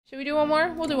Should we do one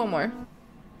more? We'll do one more.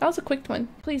 That was a quick one.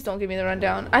 Please don't give me the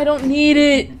rundown. I don't need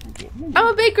it. I'm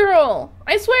a big girl.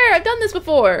 I swear, I've done this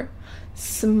before.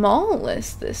 Small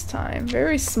list this time.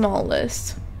 Very small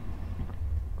list.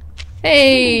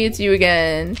 Hey, it's you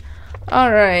again.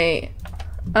 Alright.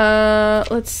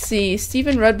 Let's see.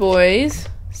 Stephen Red Boys.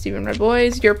 Stephen Red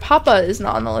Boys. Your papa is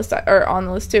not on the list, or on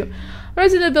the list too.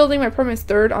 Resident of the building, my apartment's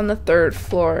 3rd on the 3rd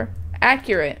floor.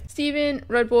 Accurate. Stephen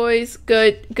Red Boys.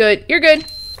 Good, good. You're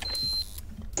good.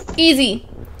 Easy.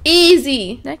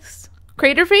 Easy. Next.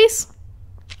 Crater face?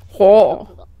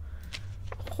 Oh.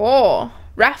 Oh.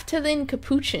 Raftalin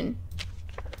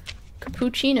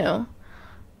Cappuccino.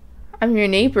 I'm your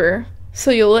neighbor,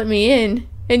 so you'll let me in,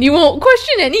 and you won't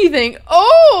question anything.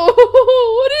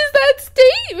 Oh, what is that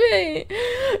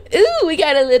statement? Ooh, we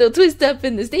got a little twist up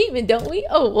in the statement, don't we?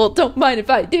 Oh, well, don't mind if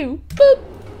I do. Boop.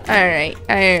 Alright,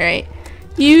 alright.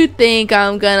 You think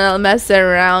I'm gonna mess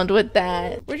around with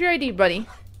that. Where's your ID, buddy?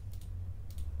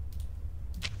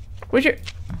 Where's your...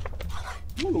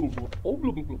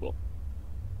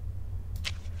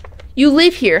 You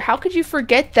live here. How could you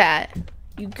forget that?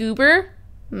 You goober?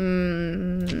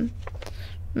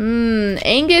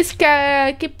 Angus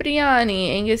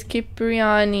Cipriani. Angus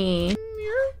Cipriani.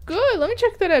 You're good. Let me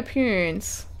check that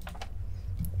appearance.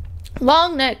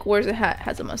 Long neck, wears a hat,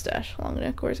 has a mustache. Long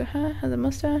neck, wears a hat, has a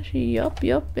mustache. Yup,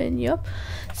 yup, and yup.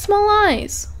 Small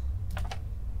eyes.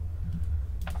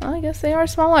 Well, I guess they are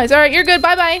small eyes. Alright, you're good.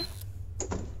 Bye-bye.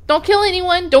 Don't kill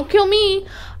anyone. Don't kill me.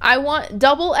 I want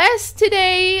double S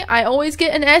today. I always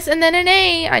get an S and then an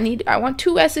A. I want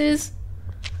 2 S's.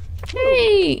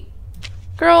 Hey.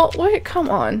 Girl, what? Come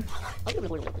on.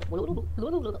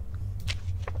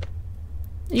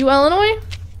 You Illinois?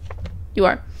 You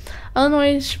are.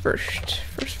 Illinois is first.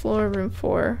 First floor, room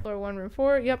 4. Floor 1, room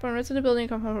 4. Yep, I'm renting the building.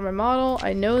 Come home from my model.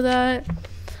 I know that.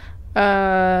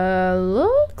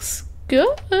 Looks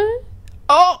good.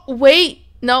 Oh, wait.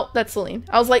 No, that's Celine.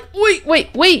 I was like, wait. No,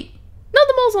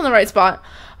 the mole's on the right spot.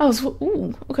 I was,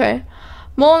 ooh, okay.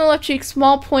 Mole on the left cheek,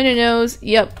 small pointed nose.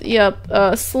 Yep.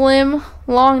 Slim,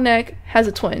 long neck, has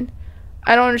a twin.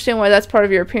 I don't understand why that's part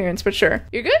of your appearance, but sure.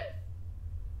 You're good?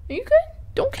 Are you good?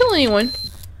 Don't kill anyone.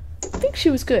 I think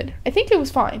she was good. I think it was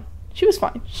fine. She was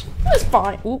fine. It was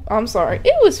fine. Ooh, I'm sorry.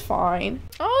 It was fine.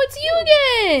 Oh, it's you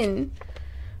again.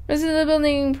 Resident of the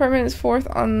building, apartment is 4th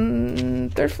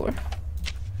on 3rd floor.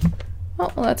 Oh,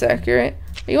 well, that's accurate.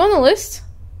 Are you on the list?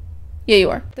 Yeah,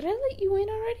 you are. Did I let you in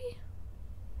already?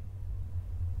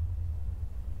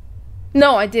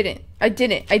 No, I didn't. I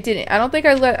don't think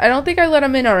I let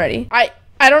him in already. I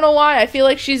don't know why. I feel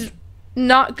like she's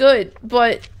not good,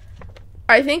 but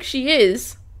I think she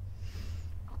is.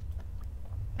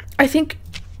 I think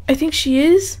she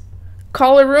is.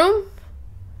 Call her room?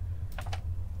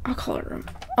 I'll call her room.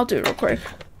 I'll do it real quick.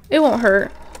 It won't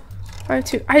hurt.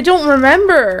 5-2. I don't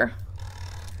remember.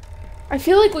 I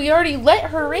feel like we already let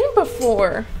her in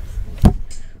before.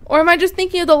 Or am I just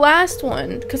thinking of the last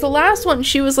one? Because the last one,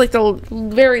 she was like the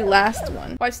very last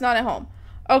one. Wife's not at home.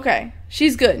 Okay,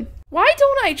 she's good. Why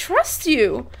don't I trust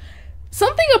you?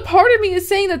 Something, a part of me is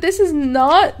saying that this is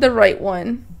not the right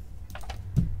one.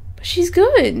 But she's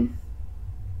good.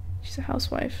 She's a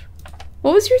housewife.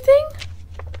 What was your thing?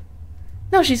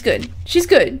 No, she's good. She's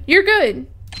good. You're good.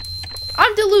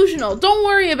 I'm delusional. Don't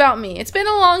worry about me. It's been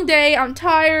a long day. I'm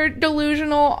tired,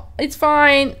 delusional. It's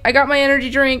fine. I got my energy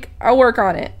drink. I'll work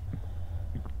on it.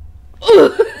 You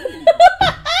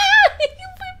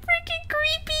freaking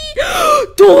creepy.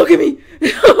 Don't look at me.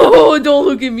 Oh, don't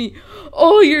look at me.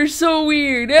 Oh, you're so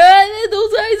weird. Those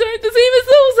eyes aren't the same as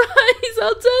those eyes.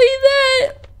 I'll tell you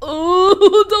that.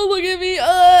 Oh, don't look at me.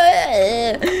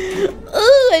 Oh,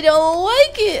 I don't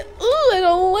like it. Oh, I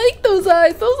don't like those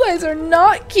eyes. Those eyes are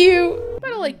not cute. You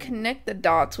better like connect the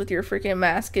dots with your freaking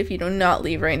mask if you do not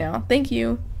leave right now. Thank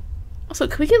you. Also,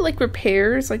 can we get like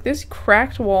repairs? Like there's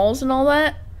cracked walls and all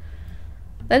that.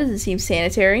 That doesn't seem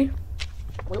sanitary.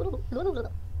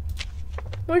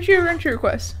 What's your rent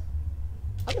request?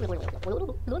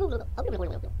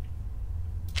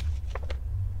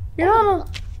 You're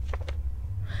not.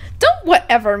 Don't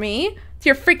whatever me. It's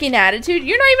your freaking attitude.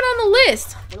 You're not even on the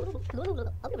list.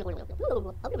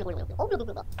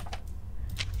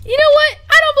 You know what?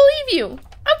 I don't believe you.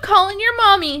 I'm calling your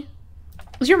mommy.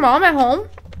 Is your mom at home?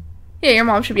 Yeah, your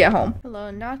mom should be at home. Hello,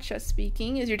 Nacha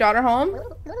speaking. Is your daughter home?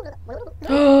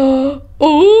 Oh,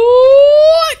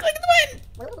 I clicked the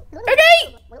button.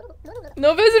 Okay.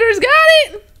 No visitors. Got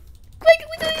it. Click.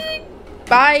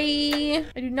 Bye.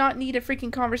 I do not need a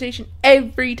freaking conversation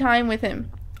every time with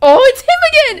him. Oh, it's him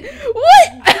again! What?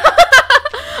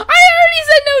 I already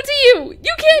said no to you!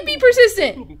 You can't be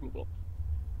persistent!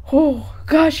 Oh,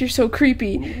 gosh, you're so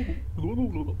creepy.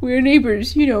 We're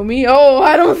neighbors, you know me. Oh,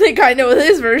 I don't think I know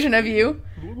this version of you.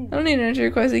 I don't need an entry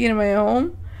request to get in my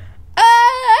home.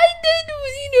 I did,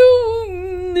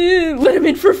 you know, let him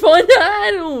in for fun.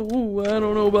 I don't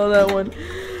know about that one.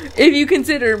 If you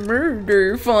consider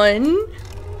murder fun,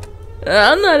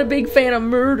 I'm not a big fan of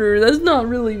murder. That's not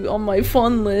really on my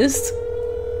fun list.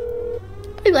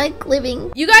 I like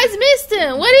living. You guys missed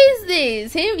him. What is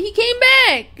this? He came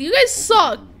back. You guys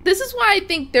suck. This is why I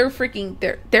think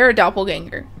they're a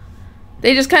doppelganger.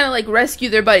 They just kind of like rescue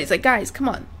their buddies. Like, guys, come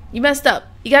on. You messed up.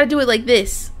 You gotta do it like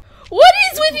this. What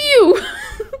is with you?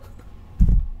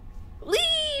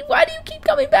 Leave. Why do you keep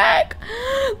coming back?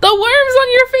 The worms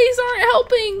on your face aren't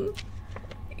helping.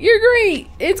 You're great.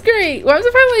 It's great. What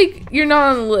if I like you're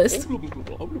not on the list?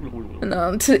 No,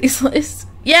 on today's list.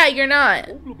 Yeah, you're not.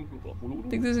 I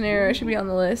think there's an error. I should be on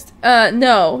the list.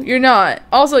 No, you're not.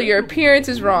 Also, your appearance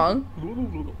is wrong.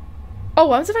 Oh,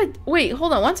 what if I wait?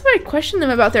 Hold on. What if I question them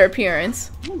about their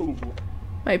appearance?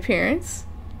 My appearance?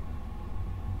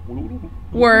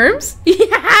 Worms?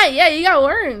 Yeah, you got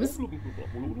worms.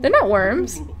 They're not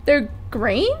worms. They're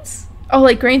grains? Oh,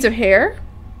 like grains of hair?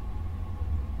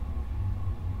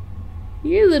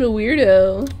 You're a little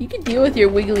weirdo. You can deal with your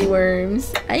wiggly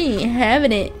worms. I ain't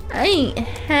having it. I ain't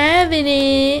having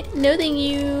it. No thank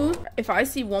you. If I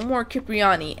see one more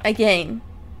Cipriani again,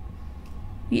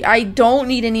 I don't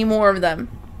need any more of them.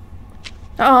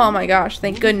 Oh my gosh,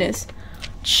 thank goodness.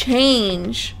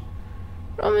 Change.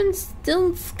 Roman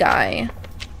Stiltsky.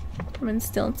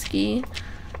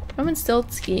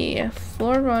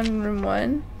 Floor 1, room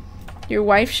 1. Your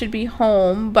wife should be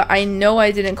home, but I know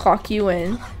I didn't clock you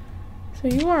in. So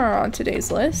you are on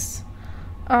today's list.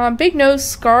 Big nose,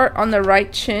 scar on the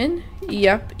right chin.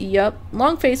 Yep.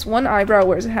 Long face, one eyebrow,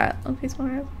 wears a hat. Long face, one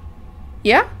eyebrow.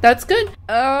 Yeah, that's good.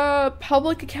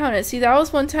 Public accountant. See, that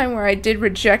was one time where I did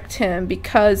reject him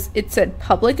because it said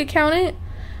public accountant.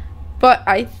 But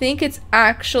I think it's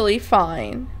actually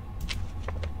fine.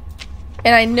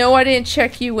 And I know I didn't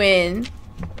check you in.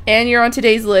 And you're on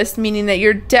today's list, meaning that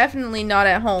you're definitely not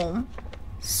at home.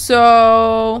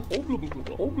 So...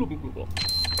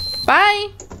 bye!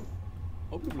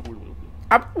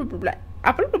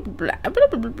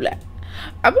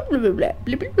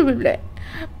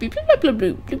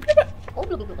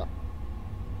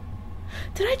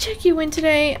 Did I check you in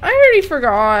today? I already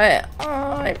forgot.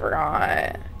 Oh, I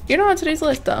forgot. You're not on today's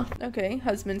list, though. Okay,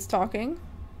 husband's talking.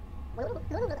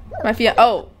 My fiance.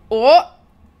 Oh!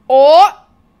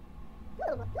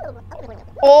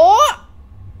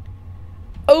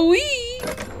 Oh wee!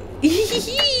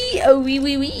 Oh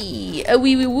wee. Oh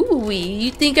wee.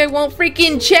 You think I won't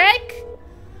freaking check?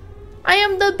 I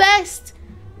am the best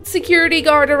security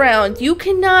guard around. You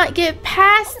cannot get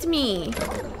past me.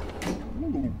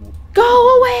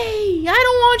 Go away! I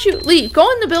don't want you. Leave.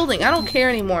 Go in the building. I don't care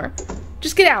anymore.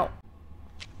 Just get out.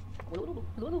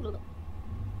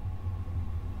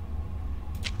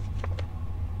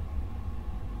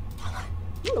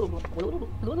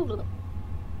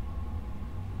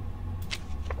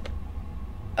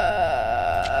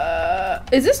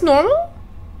 Is this normal?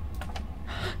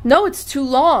 No, it's too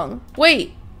long.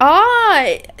 Wait.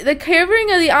 The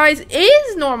covering of the eyes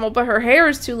is normal, but her hair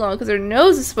is too long because her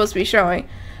nose is supposed to be showing.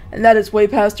 And that is way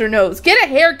past her nose. Get a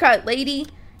haircut, lady.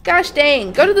 Gosh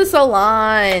dang. Go to the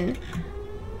salon.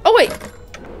 Oh, wait.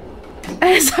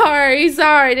 Sorry.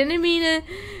 Didn't mean to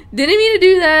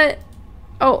do that.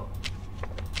 Oh.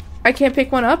 I can't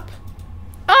pick one up?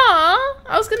 Aw.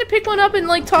 I was gonna pick one up and,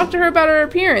 like, talk to her about her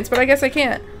appearance, but I guess I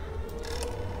can't.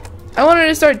 I wanted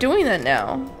to start doing that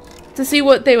now. To see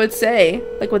what they would say.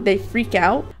 Like, would they freak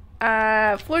out?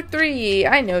 Floor 3.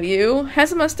 I know you.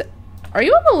 Has a mustache. Are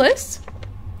you on the list?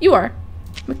 You are.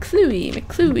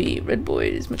 McClooey. Red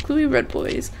Boys. McClooey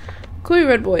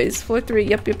Red Boys. Floor 3.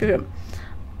 Yep.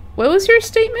 What was your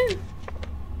statement?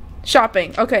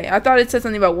 Shopping. Okay, I thought it said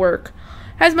something about work.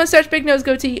 Has mustache, big nose,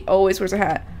 goatee. Always wears a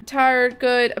hat. Tired.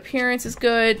 Good. Appearance is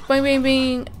good.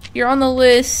 Bing. You're on the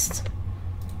list.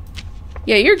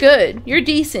 Yeah, you're good. You're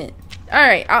decent.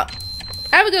 Alright, I'll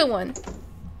have a good one.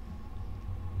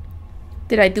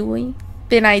 Did I do it?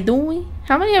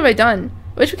 How many have I done?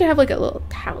 I wish we could have like a little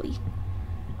tally.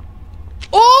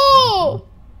 Oh!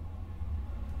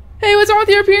 Hey, what's wrong with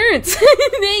your appearance?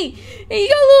 hey, you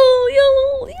got a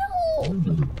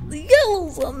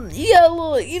little something. You got a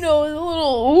little,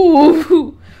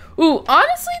 ooh.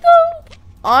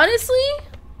 Honestly,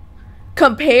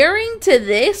 comparing to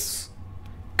this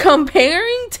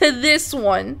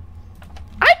one,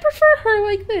 I prefer her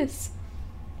like this.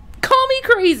 Call me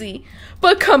crazy,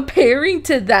 but comparing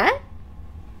to that,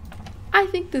 I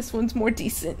think this one's more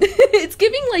decent. It's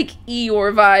giving like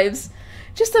Eeyore vibes.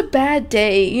 Just a bad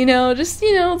day, you know, just,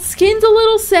 you know, skin's a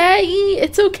little saggy.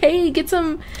 It's okay. Get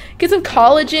some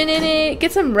collagen in it.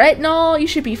 Get some retinol. You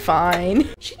should be fine.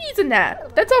 She needs a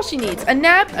nap. That's all she needs. A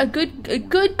nap, a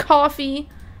good coffee,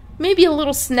 maybe a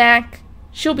little snack.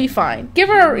 She'll be fine. Give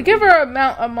her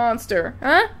a monster,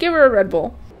 huh? Give her a Red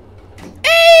Bull.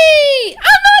 Hey!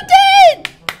 I'm not dead!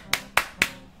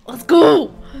 Let's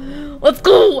go! Let's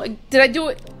go! Did I do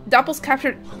it? Doppels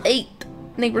captured 8.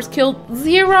 Neighbors killed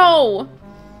 0.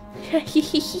 Ray gas,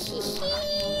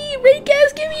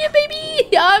 give me it,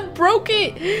 baby! I broke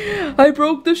it! I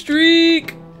broke the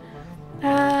streak!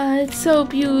 Ah, it's so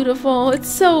beautiful. It's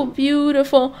so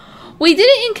beautiful. We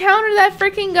didn't encounter that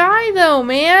freaking guy, though,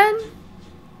 man.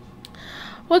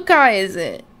 What guy is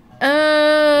it?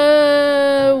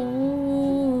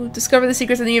 Discover the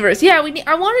secrets of the universe. Yeah,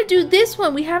 I want to do this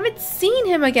one. We haven't seen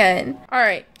him again. All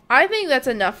right. I think that's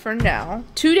enough for now.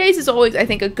 2 days is always, I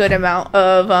think, a good amount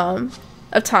of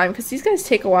time because these guys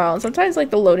take a while, and sometimes like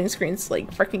the loading screens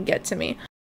like freaking get to me.